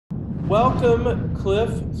Welcome, Cliff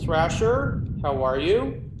Thrasher. How are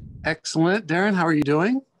you? Excellent. Darren, how are you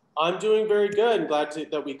doing? I'm doing very good.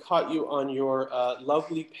 That we caught you on your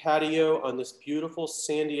lovely patio on this beautiful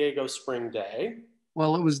San Diego spring day.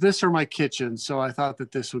 Well, it was this or my kitchen, so I thought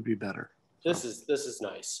that this would be better. This So is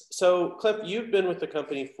nice. So, Cliff, you've been with the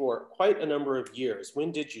company for quite a number of years.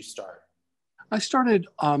 When did you start? I started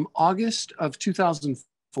August of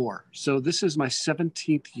 2004. So this is my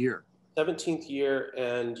 17th year. 17th year,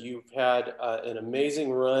 and you've had an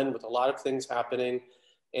amazing run with a lot of things happening,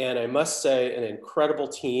 and I must say, an incredible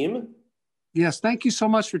team. Yes, thank you so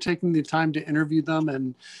much for taking the time to interview them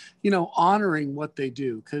and, honoring what they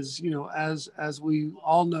do. Because, as we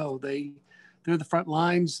all know, they're the front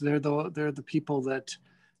lines. They're the people that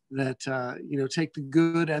take the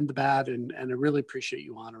good and the bad, and I really appreciate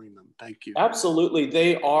you honoring them. Thank you. Absolutely.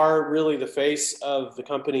 They are really the face of the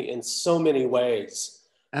company in so many ways.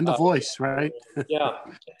 And the Uh, voice, right? yeah,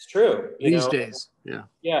 it's true. These days. Yeah.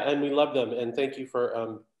 Yeah, and we love them. And thank you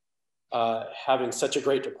for having such a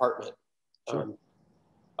great department. Sure.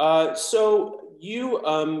 Um, so you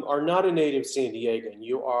are not a native San Diegan.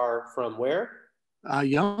 You are from where?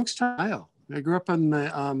 Youngstown, Ohio. I grew up on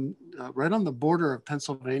the right on the border of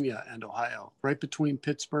Pennsylvania and Ohio, right between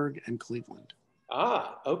Pittsburgh and Cleveland.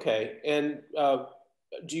 Ah, okay. And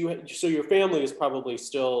do you? So your family is probably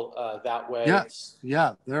still that way. Yes,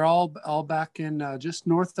 yeah, they're all back in just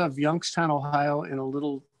north of Youngstown, Ohio, in a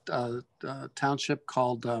little township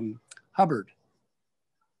called Hubbard.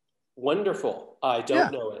 Wonderful. I don't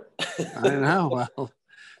Yeah, know it. I know. Well,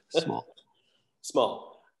 small.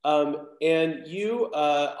 Small. And you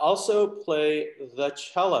also play the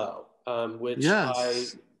cello, which I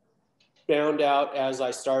Yes. found out as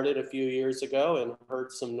I started a few years ago and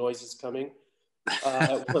heard some noises coming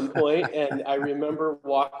at one point. And I remember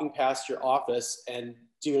walking past your office and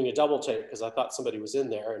doing a double take because I thought somebody was in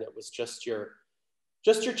there, and it was just your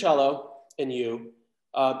cello and you.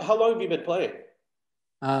 How long have you been playing?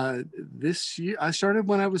 This year I started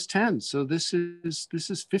when I was 10, so this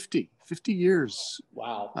is 50 years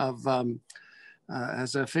Wow. of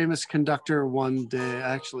as a famous conductor. One day,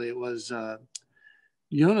 actually, it was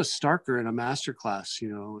Jonas Starker in a master class,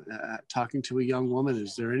 talking to a young woman.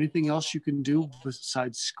 Is there anything else you can do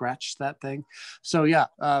besides scratch that thing? So yeah,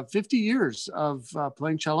 50 years of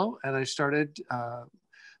playing cello, and I started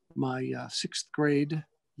my sixth grade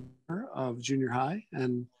year of junior high,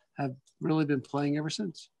 and have really been playing ever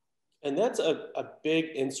since. And that's a big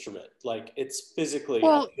instrument. Like it's physically a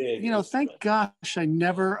Well, big thank instrument. gosh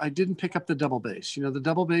I didn't pick up the double bass. The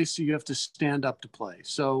double bass you have to stand up to play.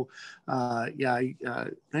 So, yeah,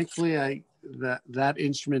 thankfully that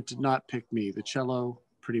instrument did not pick me. The cello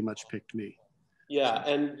pretty much picked me. Yeah,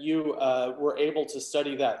 So. and you were able to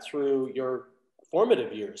study that through your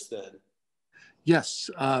formative years then. Yes,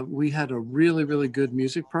 we had a really, really good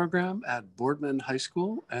music program at Boardman High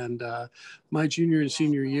School. And my junior and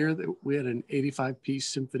senior year, we had an 85-piece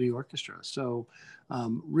symphony orchestra. So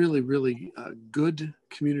really, really good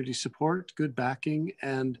community support, good backing,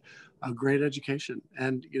 and a great education.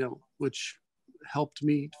 And, which helped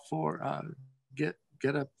me for get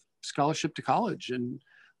a scholarship to college, and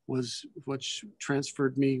was which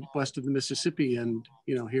transferred me west of the Mississippi. And,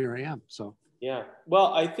 here I am. So. Yeah.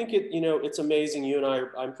 Well, I think it's amazing. You and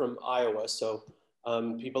I'm from Iowa, so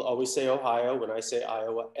people always say Ohio when I say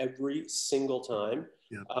Iowa every single time.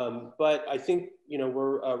 Yeah. But I think,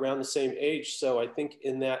 we're around the same age. So I think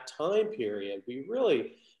in that time period,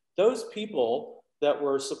 those people that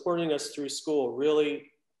were supporting us through school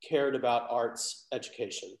really cared about arts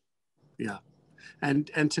education. Yeah.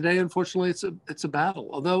 And today, unfortunately, it's a battle.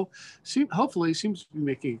 Although, hopefully, seems to be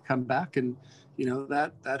making a comeback, and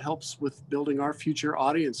that helps with building our future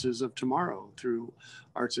audiences of tomorrow through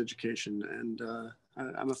arts education. And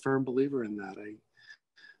I'm a firm believer in that. I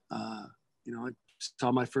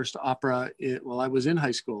saw my first opera while I was in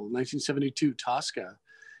high school, 1972, Tosca,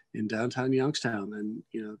 in downtown Youngstown, and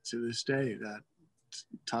to this day, that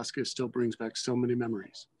Tosca still brings back so many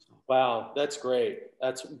memories. Wow, that's great.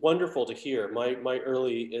 That's wonderful to hear. My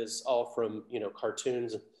early is all from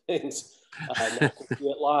cartoons and things. Not to see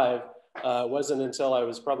it live. Wasn't until I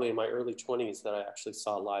was probably in my early 20s that I actually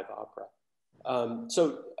saw live opera.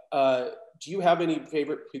 So, do you have any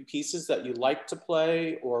favorite pieces that you like to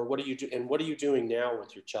play, or what do you do? And what are you doing now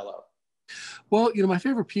with your cello? Well, my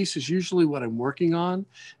favorite piece is usually what I'm working on,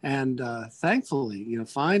 and thankfully,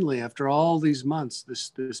 finally, after all these months,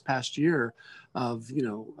 this past year of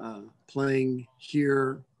playing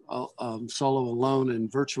here solo alone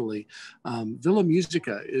and virtually, Villa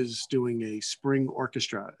Musica is doing a spring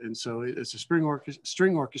orchestra, and so it's a string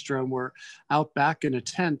orchestra, and we're out back in a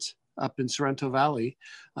tent up in Sorrento Valley.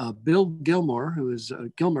 Bill Gilmore, who is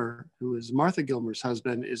Gilmer, who is Martha Gilmer's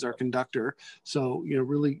husband, is our conductor. So, you know,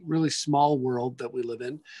 really, really small world that we live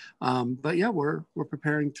in. But yeah, we're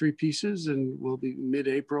preparing 3 pieces, and we'll be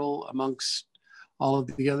mid-April amongst all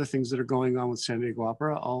of the other things that are going on with San Diego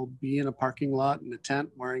Opera. I'll be in a parking lot in a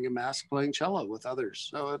tent wearing a mask playing cello with others.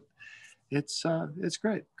 So it's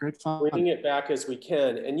great fun. Bringing it back as we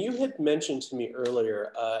can. And you had mentioned to me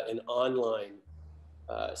earlier an online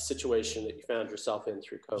situation that you found yourself in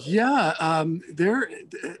through COVID. Yeah,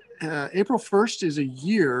 April 1st is a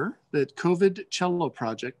year that the COVID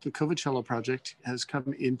Cello Project has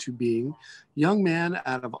come into being. Young man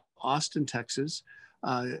out of Austin, Texas.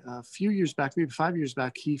 A few years back, maybe 5 years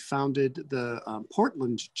back, he founded the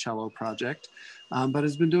Portland Cello Project, but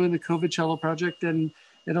has been doing the COVID Cello Project, and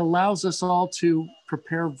it allows us all to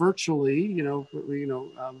prepare virtually,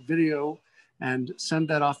 video, and send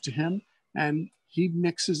that off to him, and he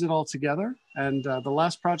mixes it all together. And the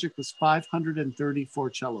last project was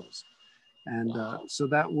 534 cellos, and so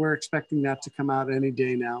that we're expecting that to come out any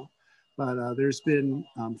day now. But there's been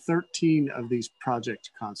 13 of these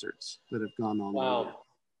project concerts that have gone on. Wow.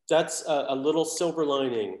 That's a little silver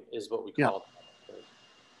lining is what we call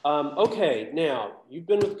it. Okay, now you've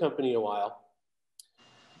been with the company a while.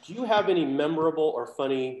 Do you have any memorable or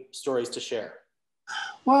funny stories to share?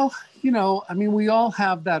 Well, I mean, we all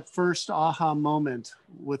have that first aha moment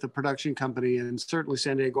with a production company, and certainly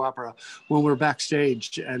San Diego Opera, when we're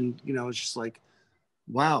backstage and, it's just like,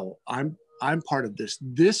 wow, I'm part of this.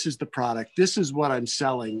 This is the product. This is what I'm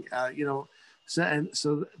selling.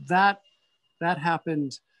 So that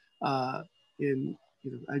happened I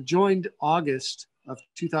joined August of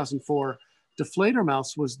 2004. Deflator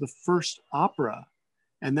Mouse was the first opera,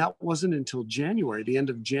 and that wasn't until January, the end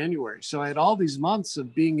of January. So I had all these months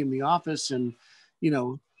of being in the office and,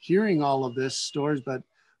 hearing all of this stories. But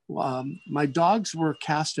my dogs were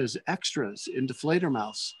cast as extras in Deflator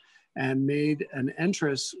Mouse, and made an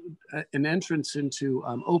entrance into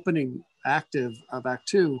opening act of Act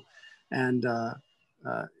 2. And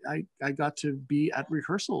I got to be at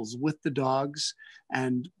rehearsals with the dogs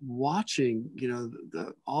and watching,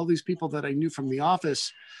 all these people that I knew from the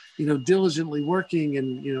office, diligently working,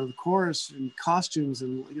 and, the chorus and costumes,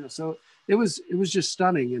 and, so it was just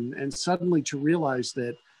stunning. And suddenly to realize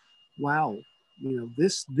that, wow,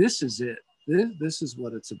 this is it. This is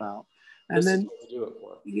what it's about. And then,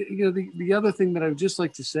 the other thing that I would just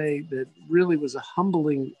like to say that really was a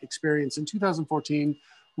humbling experience in 2014,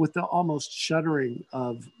 with the almost shuttering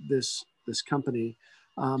of this company,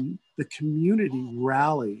 the community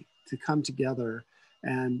rally to come together,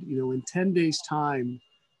 and in 10 days' time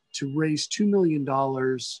to raise $2 million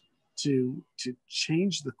to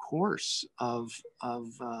change the course of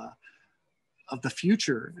the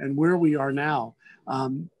future and where we are now.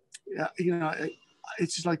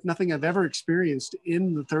 It's just like nothing I've ever experienced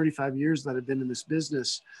in the 35 years that I've been in this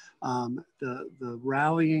business. The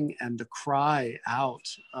rallying and the cry out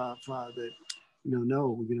of that,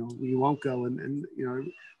 no, we won't go. And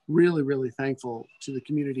really, really thankful to the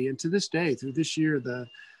community. And to this day, through this year, the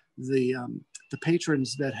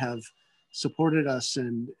patrons that have supported us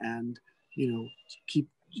and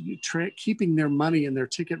keeping their money and their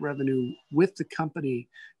ticket revenue with the company,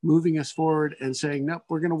 moving us forward and saying, no,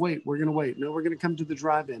 we're going to wait. No, we're going to come to the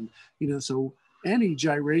drive-in, so any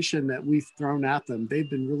gyration that we've thrown at them, they've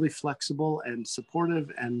been really flexible and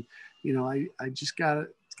supportive. And, I just gotta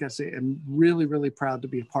say, I'm really, really proud to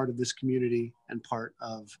be a part of this community and part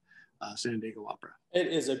of San Diego Opera. It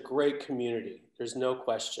is a great community. There's no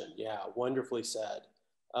question. Yeah. Wonderfully said.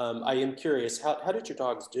 I am curious, how did your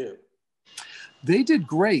dogs do? They did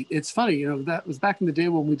great. It's funny, that was back in the day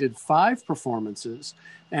when we did 5 performances,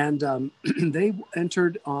 and they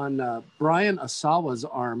entered on Brian Asawa's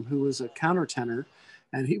arm, who was a countertenor,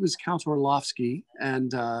 and he was Count Orlovsky.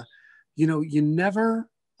 And, you never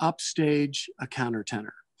upstage a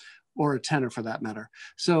countertenor, or a tenor for that matter.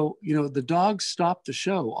 So, the dogs stopped the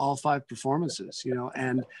show, all 5 performances,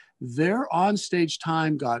 and their onstage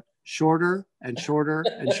time got shorter and shorter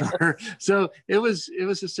and shorter. So it was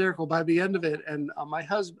hysterical by the end of it. And my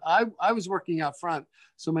husband, I was working out front.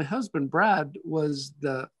 So my husband, Brad, was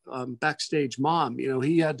the backstage mom.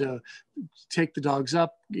 He had to take the dogs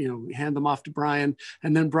up, hand them off to Brian.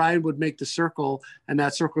 And then Brian would make the circle, and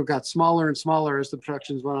that circle got smaller and smaller as the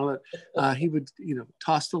productions went on. He would,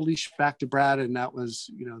 toss the leash back to Brad, and that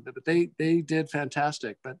was, but they did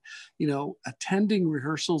fantastic. But, attending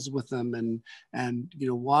rehearsals with them and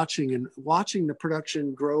watching the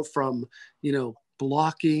production grow from,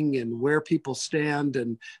 blocking and where people stand,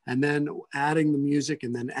 and then adding the music,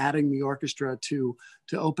 and then adding the orchestra to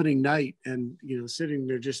opening night, and sitting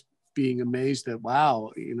there just being amazed that,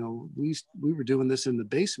 wow, you know, we were doing this in the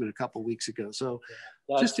basement a couple of weeks ago. So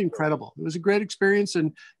just incredible. It was a great experience.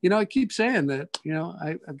 And, you know, I keep saying that, you know,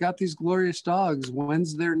 I've got these glorious dogs.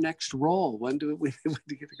 When's their next role? When do we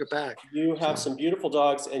get to go back? You have some beautiful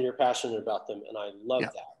dogs and you're passionate about them. And I love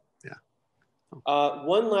that. Yeah.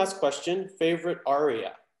 One last question, favorite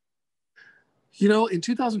aria? You know, in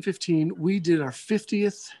 2015, we did our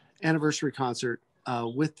 50th anniversary concert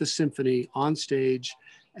with the symphony on stage,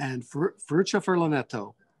 and Ferruccio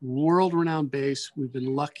Furlanetto, world-renowned bass. We've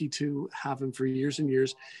been lucky to have him for years and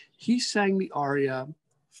years. He sang the aria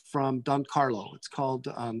from Don Carlo. It's called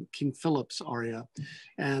King Philip's aria,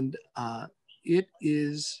 and it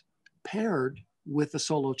is paired with a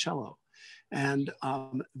solo cello. And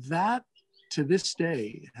that, to this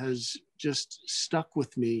day, has just stuck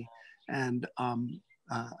with me. And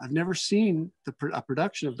I've never seen a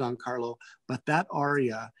production of Don Carlo, but that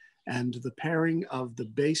aria and the pairing of the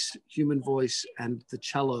bass human voice and the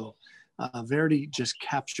cello, Verdi just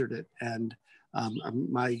captured it. And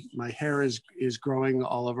my hair is growing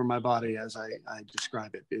all over my body as I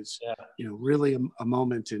describe it. Is you know, really a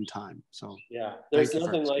moment in time. So yeah, there's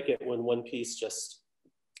nothing like it when one piece just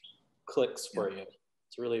clicks for you.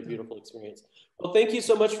 It's really a beautiful experience. Well, thank you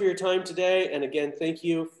so much for your time today. And again, thank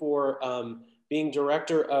you for being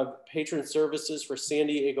director of patron services for San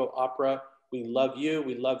Diego Opera. We love you.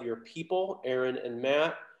 We love your people, Aaron and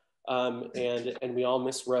Matt. And we all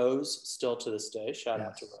miss Rose still to this day. Shout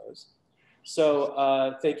out to Rose.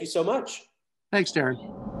 So thank you so much. Thanks,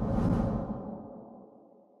 Darren.